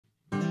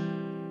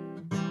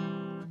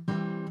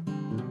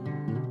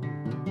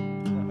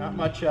Not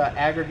much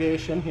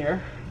aggregation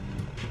here.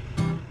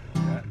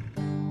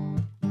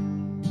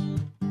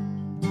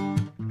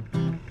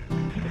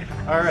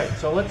 All right,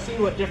 so let's see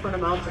what different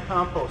amounts of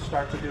compost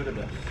start to do to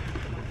this.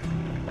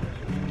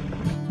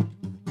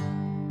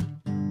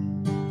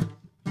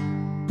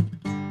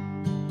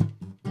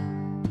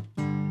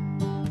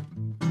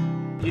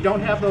 You don't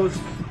have those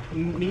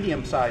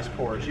medium-sized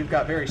pores. You've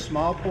got very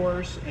small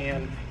pores,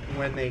 and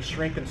when they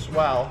shrink and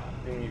swell,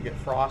 then you get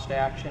frost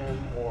action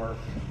or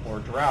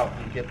drought,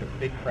 you get the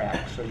big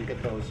cracks, so you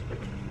get those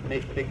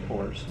big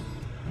pores.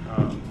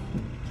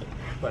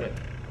 But it's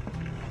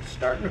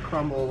starting to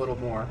crumble a little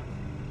more.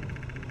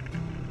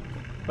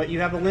 But you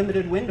have a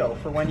limited window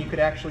for when you could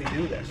actually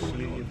do this.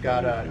 You've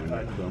got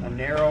a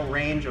narrow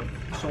range of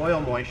soil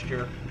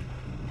moisture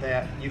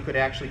that you could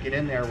actually get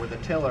in there with a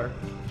tiller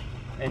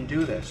and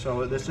do this.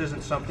 So this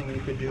isn't something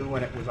you could do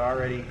when it was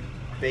already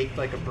baked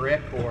like a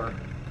brick or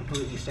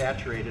completely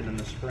saturated in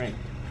the spring.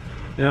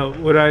 Now,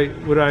 would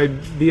I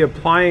be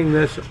applying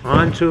this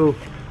onto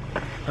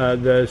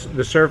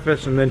the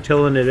surface and then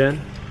tilling it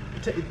in?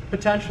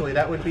 Potentially,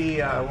 that would be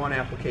one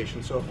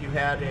application. So if you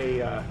had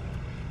a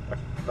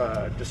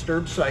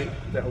disturbed site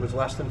that was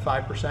less than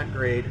 5%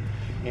 grade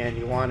and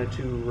you wanted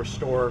to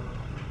restore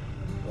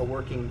a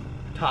working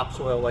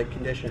topsoil-like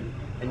condition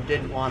and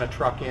didn't want to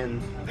truck in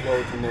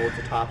loads and loads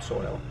of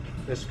topsoil,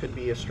 this could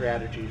be a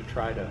strategy to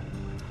try to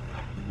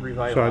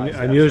revitalize. So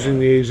I'm using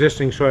the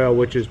existing soil,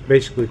 which is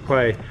basically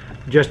clay,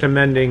 just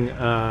amending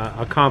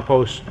a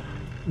compost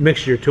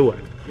mixture to it.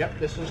 Yep,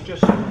 this is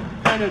just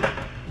kind of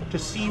to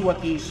see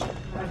what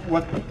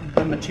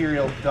the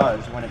material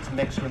does when it's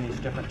mixed with these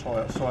different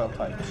soil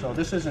types. So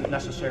this isn't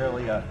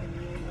necessarily a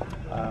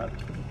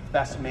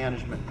best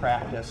management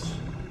practice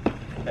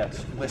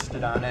that's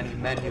listed on any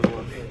menu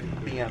of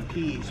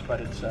BMPs, but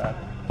it's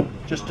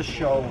just to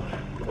show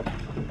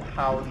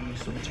how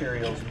these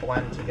materials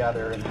blend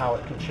together and how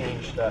it can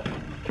change the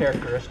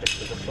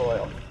characteristics of the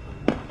soil.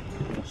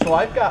 So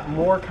I've got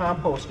more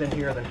compost in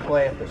here than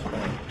clay at this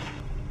point.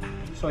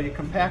 So you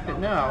compact it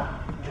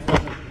now, it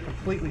doesn't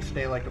completely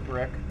stay like a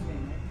brick.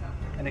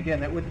 And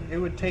again, it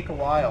would take a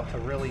while to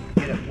really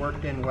get it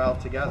worked in well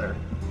together.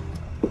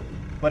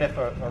 But if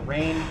a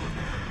rain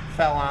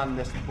fell on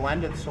this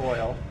blended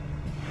soil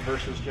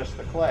versus just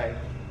the clay,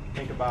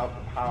 think about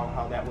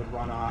how that would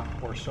run off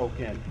or soak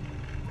in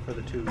for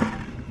the two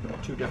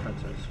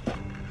differences.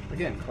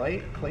 Again,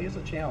 clay is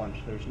a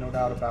challenge, there's no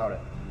doubt about it.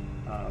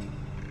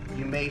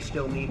 You may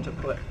still need to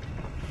put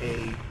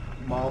a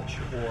mulch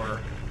or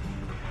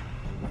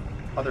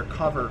other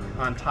cover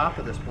on top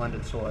of this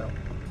blended soil.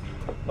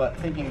 But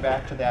thinking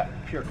back to that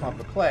pure clump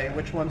of clay,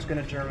 which one's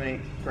going to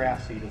germinate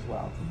grass seed as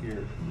well? If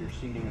you're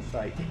seeding a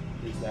site,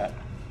 is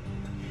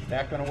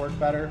that going to work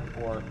better,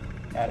 or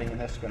adding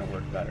this going to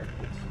work better?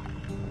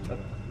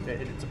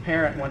 It's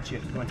apparent once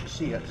you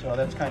see it. So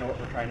that's kind of what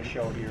we're trying to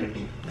show here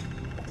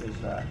is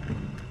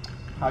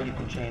how you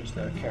can change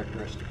the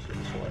characteristics of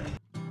the soil.